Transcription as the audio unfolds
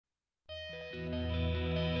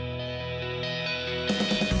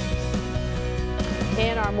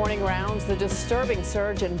our morning rounds, the disturbing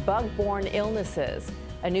surge in bug-borne illnesses.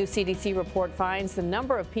 A new CDC report finds the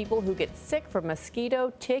number of people who get sick from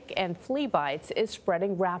mosquito, tick, and flea bites is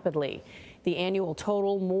spreading rapidly. The annual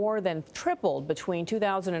total more than tripled between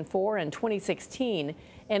 2004 and 2016.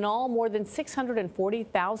 In all, more than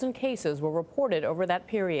 640,000 cases were reported over that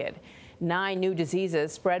period. 9 new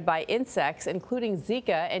diseases spread by insects, including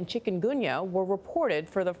Zika and chikungunya, were reported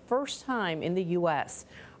for the first time in the U.S.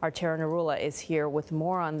 Our Tara Narula is here with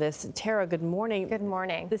more on this. Tara, good morning. Good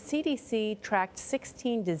morning. The CDC tracked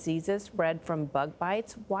 16 diseases spread from bug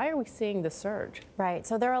bites. Why are we seeing the surge? Right.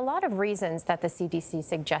 So there are a lot of reasons that the CDC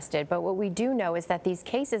suggested, but what we do know is that these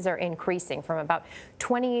cases are increasing from about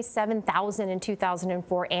 27,000 in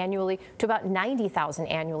 2004 annually to about 90,000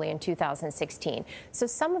 annually in 2016. So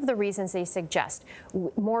some of the reasons they suggest: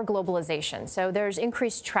 more globalization. So there's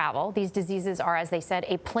increased travel. These diseases are, as they said,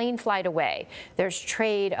 a plane flight away. There's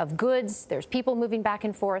trade of goods, there's people moving back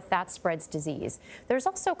and forth, that spreads disease. There's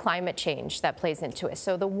also climate change that plays into it.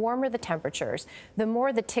 So the warmer the temperatures, the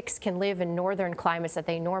more the ticks can live in northern climates that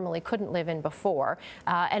they normally couldn't live in before.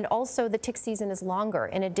 And also the tick season is longer.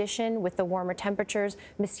 In addition, with the warmer temperatures,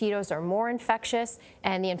 mosquitoes are more infectious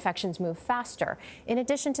and the infections move faster. In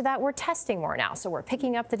addition to that, we're testing more now. So we're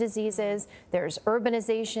picking up the diseases. There's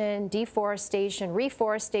urbanization, deforestation,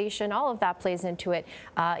 reforestation, all of that plays into it.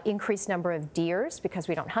 Increased number of deers because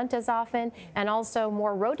we don't hunt as often, and also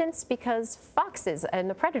more rodents because foxes and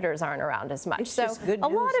the predators aren't around as much. So a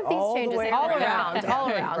lot of these changes all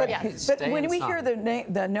around. Yes. But when we hear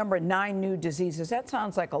the number 9 new diseases, that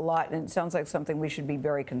sounds like a lot, and it sounds like something we should be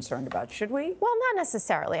very concerned about. Should we? Well, not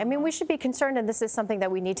necessarily. I mean, we should be concerned, and this is something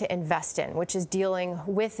that we need to invest in, which is dealing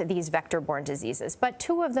with these vector-borne diseases. But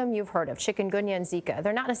 2 of them you've heard of, chikungunya and Zika.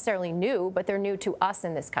 They're not necessarily new, but they're new to us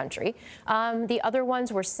in this country. The other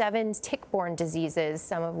ones were 7 tick-borne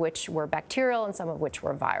diseases, some of which were bacterial and some of which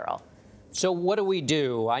were viral. So what do we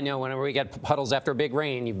do? I know whenever we get puddles after a big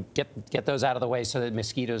rain, you get those out of the way so that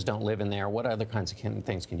mosquitoes don't live in there. What other kinds of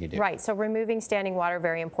things can you do? Right, so removing standing water,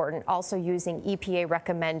 very important. Also using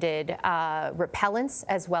EPA-recommended repellents,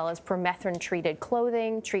 as well as permethrin-treated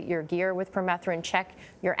clothing. Treat your gear with permethrin. Check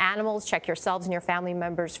your animals, check yourselves and your family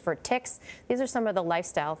members for ticks. These are some of the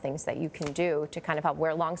lifestyle things that you can do to kind of help.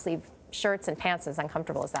 Wear long sleeve shirts and pants, as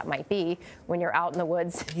uncomfortable as that might be when you're out in the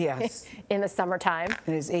woods. Yes. In the summertime.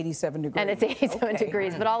 And it's 87 degrees. And it's 87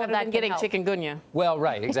 degrees, but all of that getting help. Chikungunya. Well,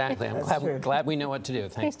 right, exactly. I'm glad we know what to do.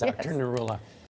 Thanks, Dr. Narula.